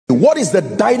What is the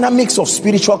dynamics of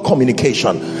spiritual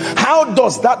communication? How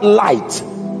does that light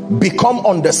become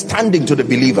understanding to the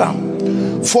believer?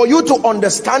 For you to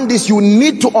understand this, you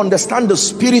need to understand the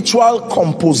spiritual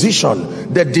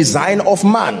composition, the design of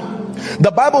man.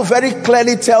 The Bible very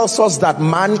clearly tells us that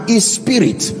man is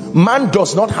spirit. Man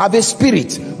does not have a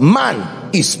spirit. Man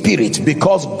is spirit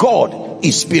because God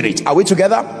is spirit. Are we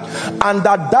together? And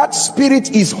that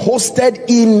spirit is hosted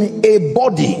in a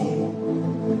body.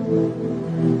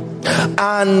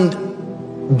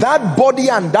 And that body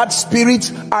and that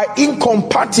spirit are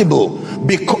incompatible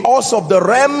because of the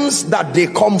realms that they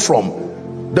come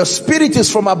from. The spirit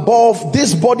is from above.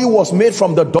 This body was made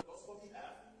from the dust.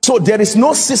 So there is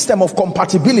no system of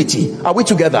compatibility. Are we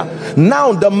together?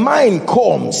 Now the mind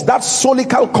comes, that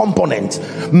solical component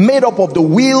made up of the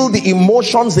will, the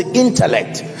emotions, the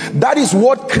intellect. That is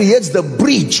what creates the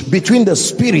bridge between the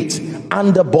spirit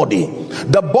and the body.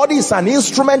 The body is an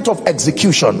instrument of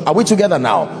execution. Are we together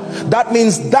now? That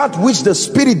means that which the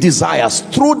spirit desires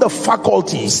through the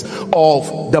faculties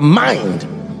of the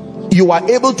mind, you are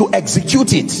able to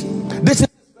execute it. This is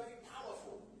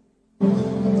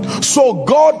so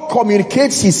God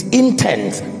communicates his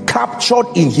intent captured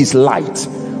in his light.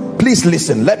 Please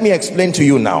listen, let me explain to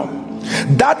you now.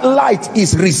 That light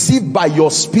is received by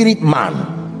your spirit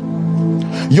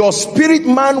man. Your spirit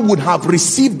man would have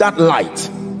received that light,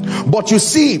 but you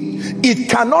see, it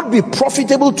cannot be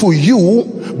profitable to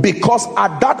you because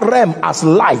at that realm as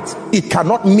light, it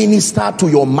cannot minister to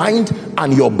your mind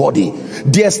and your body.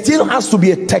 There still has to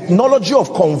be a technology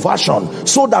of conversion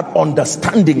so that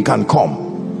understanding can come.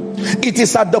 It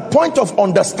is at the point of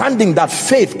understanding that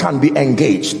faith can be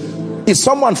engaged. Is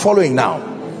someone following now?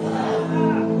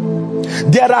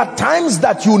 There are times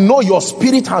that you know your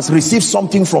spirit has received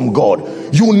something from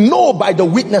God. You know by the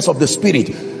witness of the spirit,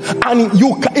 and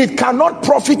it cannot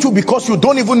profit you because you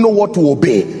don't even know what to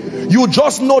obey. You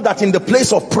just know that in the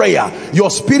place of prayer, your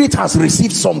spirit has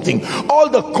received something. All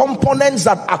the components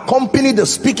that accompany the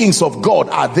speakings of God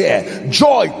are there.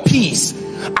 Joy, peace.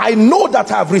 I know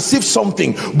that I have received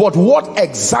something, but what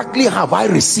exactly have I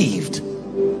received?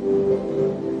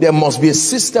 There must be a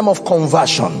system of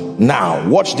conversion. Now,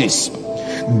 watch this.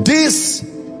 This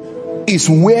is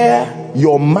where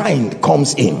your mind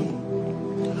comes in.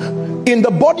 In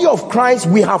the body of Christ,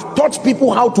 we have taught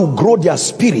people how to grow their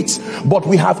spirits, but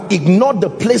we have ignored the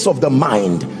place of the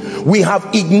mind. We have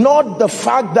ignored the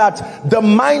fact that the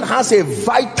mind has a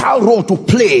vital role to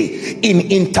play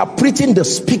in interpreting the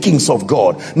speakings of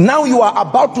God. Now you are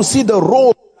about to see the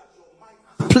role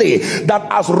play, that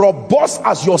as robust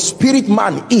as your spirit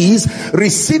man is,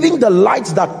 receiving the light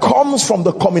that comes from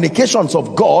the communications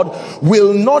of God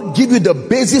will not give you the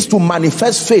basis to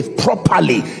manifest faith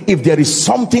properly if there is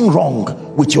something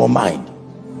wrong with your mind.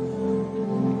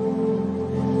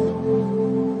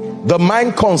 The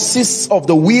mind consists of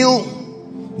the will,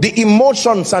 the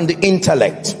emotions, and the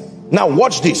intellect. Now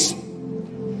watch this.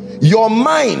 Your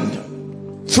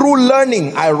mind, through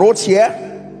learning, I wrote here,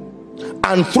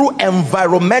 and through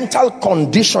environmental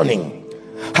conditioning,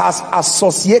 has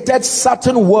associated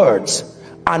certain words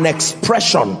and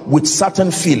expression with certain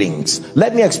feelings.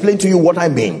 Let me explain to you what I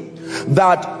mean.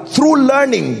 That through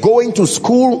learning, going to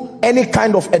school, any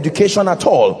kind of education at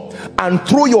all, and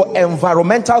through your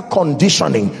environmental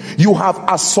conditioning, you have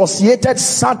associated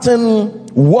certain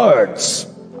words.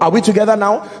 Are we together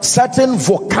now? Certain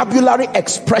vocabulary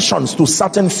expressions to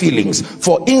certain feelings.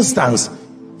 For instance,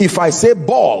 if I say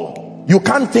ball, you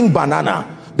can't think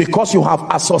banana because you have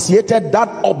associated that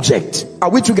object. Are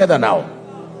we together now?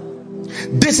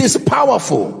 This is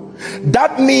powerful.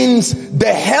 That means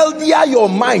the healthier your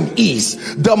mind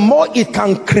is, the more it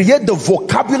can create the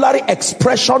vocabulary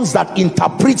expressions that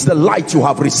interprets the light you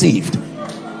have received.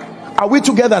 Are we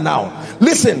together now?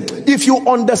 Listen, if you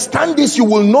understand this, you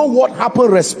will know what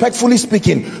happened, respectfully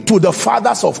speaking, to the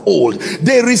fathers of old.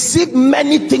 They received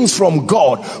many things from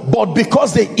God, but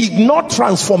because they ignored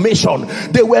transformation,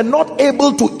 they were not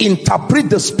able to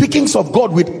interpret the speakings of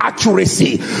God with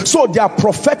accuracy. So their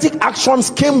prophetic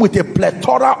actions came with a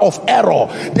plethora of error.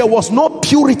 There was no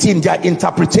purity in their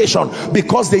interpretation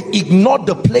because they ignored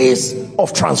the place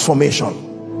of transformation.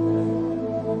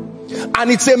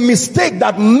 And it's a mistake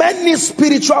that many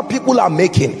spiritual people are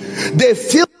making. They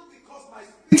feel because my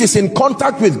spirit is in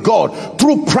contact with God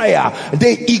through prayer,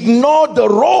 they ignore the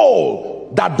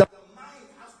role that the mind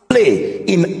has to play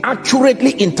in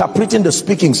accurately interpreting the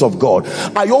speakings of God.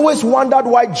 I always wondered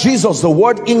why Jesus, the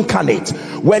word incarnate,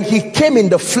 when he came in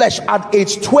the flesh at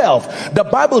age 12, the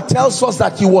Bible tells us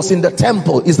that he was in the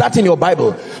temple. Is that in your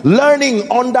Bible?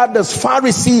 Learning under the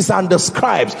Pharisees and the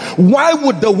scribes. Why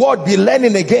would the word be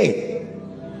learning again?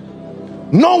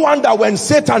 No wonder when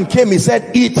Satan came, he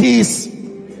said, it is.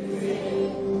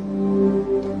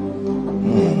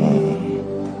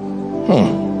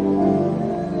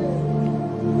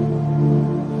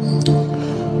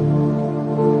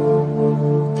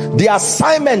 The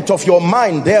assignment of your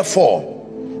mind, therefore,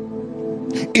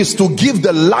 is to give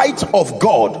the light of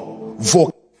God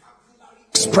vocabulary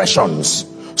expressions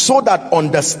so that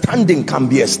understanding can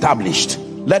be established.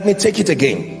 Let me take it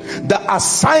again. The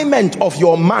assignment of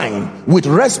your mind with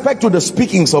respect to the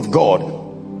speakings of God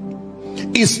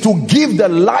is to give the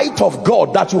light of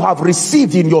God that you have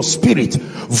received in your spirit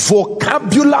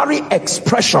vocabulary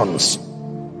expressions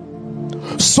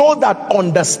so that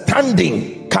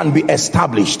understanding can be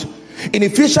established. In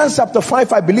Ephesians chapter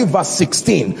 5, I believe verse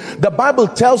 16, the Bible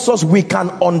tells us we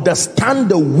can understand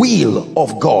the will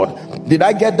of God. Did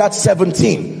I get that?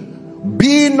 17.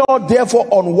 Be not therefore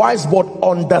unwise, but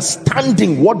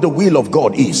understanding what the will of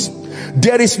God is.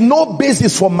 There is no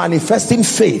basis for manifesting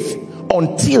faith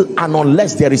until and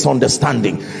unless there is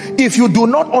understanding. If you do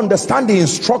not understand the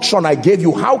instruction I gave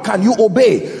you, how can you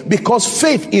obey? Because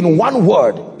faith in one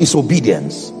word is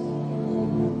obedience.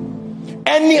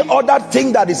 Any other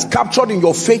thing that is captured in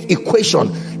your faith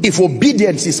equation, if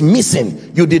obedience is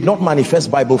missing, you did not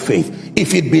manifest Bible faith.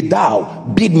 If it be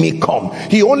thou, bid me come.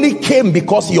 He only came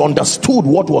because he understood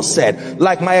what was said.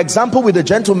 Like my example with the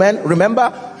gentleman,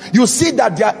 remember? You see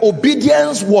that their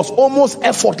obedience was almost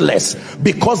effortless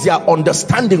because their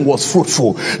understanding was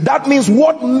fruitful. That means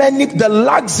the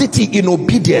laxity in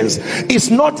obedience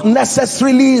is not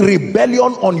necessarily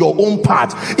rebellion on your own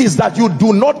part. Is that you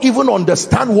do not even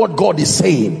understand what God is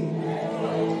saying.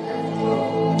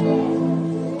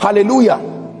 Hallelujah.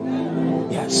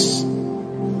 Yes.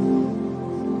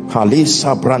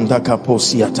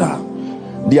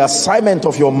 The assignment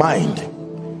of your mind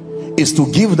is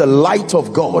to give the light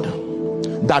of God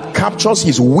that captures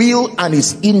his will and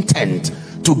his intent,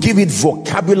 to give it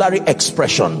vocabulary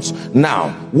expressions.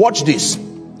 Now watch this.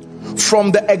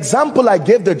 From the example I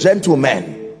gave the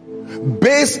gentleman,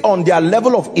 based on their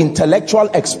level of intellectual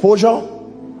exposure,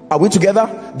 are we together?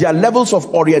 Their levels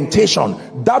of orientation,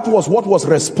 that was what was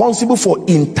responsible for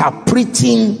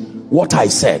interpreting what I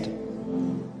said.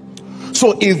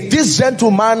 So if this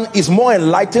gentleman is more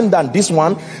enlightened than this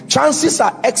one, chances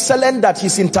are excellent that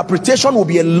his interpretation will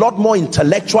be a lot more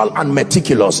intellectual and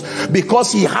meticulous,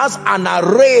 because he has an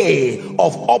array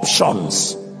of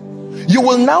options. You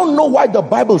will now know why the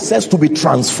Bible says to be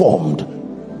transformed,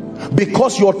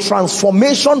 because your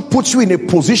transformation puts you in a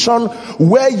position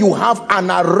where you have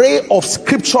an array of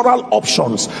scriptural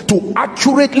options to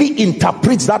accurately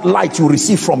interpret that light you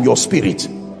receive from your spirit.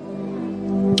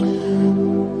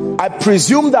 I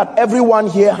presume that everyone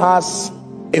here has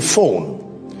a phone.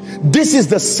 This is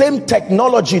the same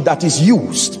technology that is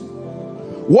used.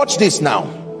 Watch this now.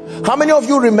 How many of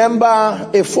you remember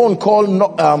a phone called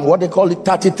what they call it,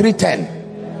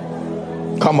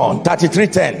 3310? Come on,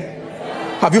 3310.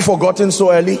 Have you forgotten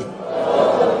so early?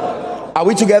 Are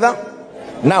we together?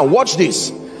 Now watch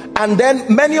this. And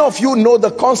then many of you know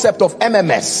the concept of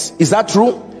MMS. Is that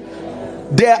true?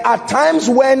 There are times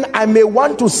when I may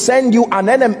want to send you an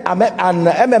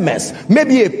MMS,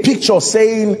 maybe a picture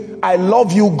saying, I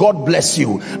love you, God bless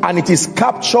you, and it is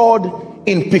captured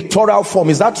in pictorial form.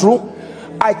 Is that true?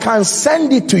 I can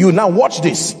send it to you. Now watch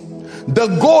this. The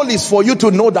goal is for you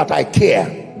to know that I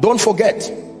care. Don't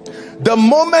forget. The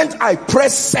moment I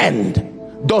press send,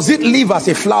 does it leave as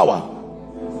a flower?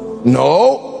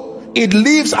 No. It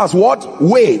leaves as what?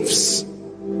 Waves.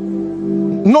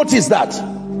 Notice that.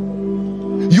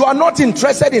 You are not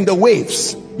interested in the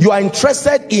waves. You are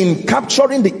interested in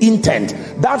capturing the intent,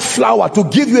 that flower, to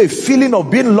give you a feeling of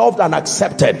being loved and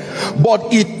accepted.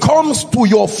 But it comes to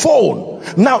your phone.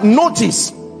 Now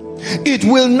notice, it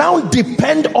will now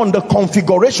depend on the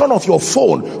configuration of your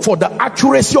phone for the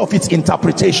accuracy of its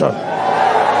interpretation.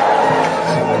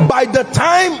 By the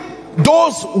time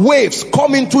those waves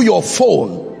come into your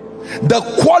phone, the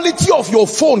quality of your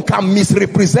phone can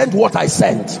misrepresent what I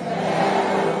sent.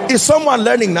 Is someone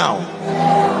learning now?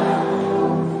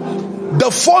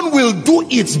 The phone will do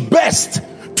its best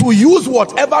to use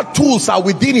whatever tools are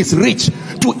within its reach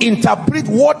to interpret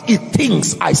what it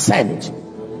thinks I sent.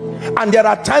 And there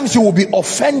are times you will be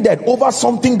offended over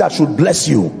something that should bless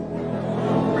you.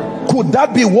 Could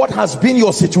that be what has been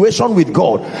your situation with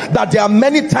God? That there are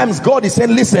many times God is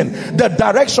saying, listen, the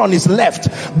direction is left,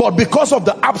 but because of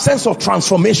the absence of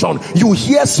transformation, you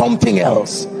hear something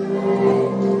else.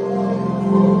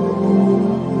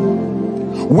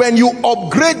 When you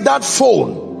upgrade that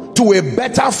phone to a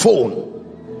better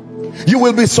phone, you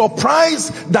will be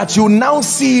surprised that you now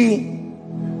see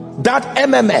that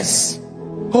MMS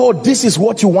oh, this is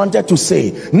what you wanted to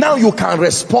say. Now you can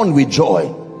respond with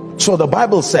joy. So the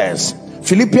Bible says,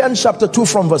 Philippians chapter 2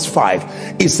 from verse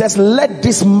 5, it says, let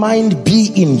this mind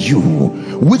be in you,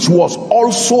 which was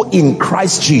also in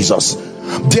Christ Jesus.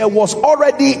 There was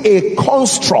already a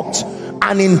construct,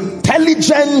 an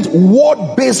intelligent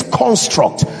word-based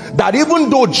construct, that even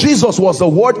though Jesus was the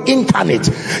word incarnate,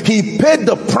 he paid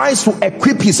the price to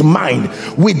equip his mind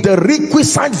with the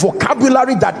requisite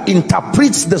vocabulary that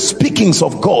interprets the speakings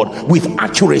of God with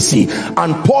accuracy.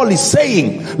 And Paul is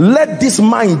saying, let this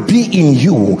mind be in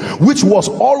you, which was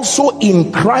also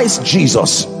in Christ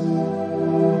Jesus.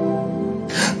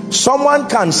 Someone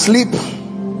can sleep,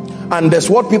 and there's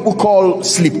what people call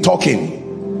sleep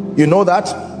talking. You know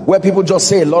that? Where people just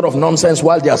say a lot of nonsense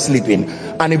while they are sleeping,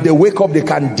 and if they wake up they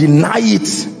can deny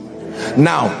it.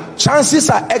 Now,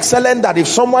 chances are excellent that if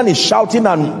someone is shouting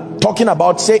and talking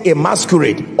about, say, a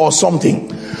masquerade or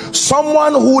something,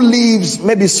 someone who lives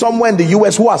maybe somewhere in the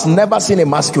US who has never seen a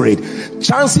masquerade,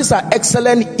 chances are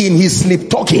excellent in his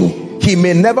sleep talking he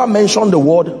may never mention the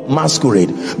word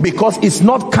masquerade, because it's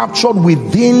not captured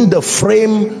within the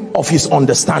frame of his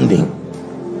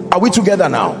understanding. Are we together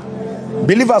now?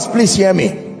 Believers, please hear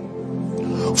me.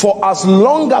 For as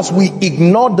long as we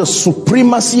ignore the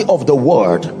supremacy of the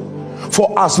word,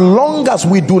 for as long as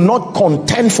we do not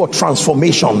contend for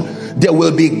transformation, there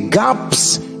will be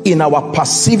gaps in our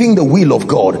perceiving the will of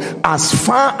God as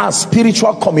far as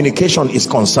spiritual communication is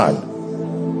concerned.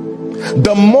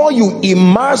 The more you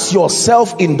immerse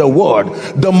yourself in the word,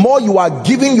 the more you are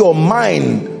giving your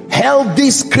mind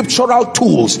healthy scriptural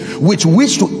tools with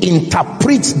which to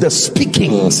interpret the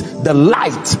speakings, the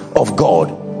light of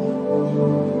God.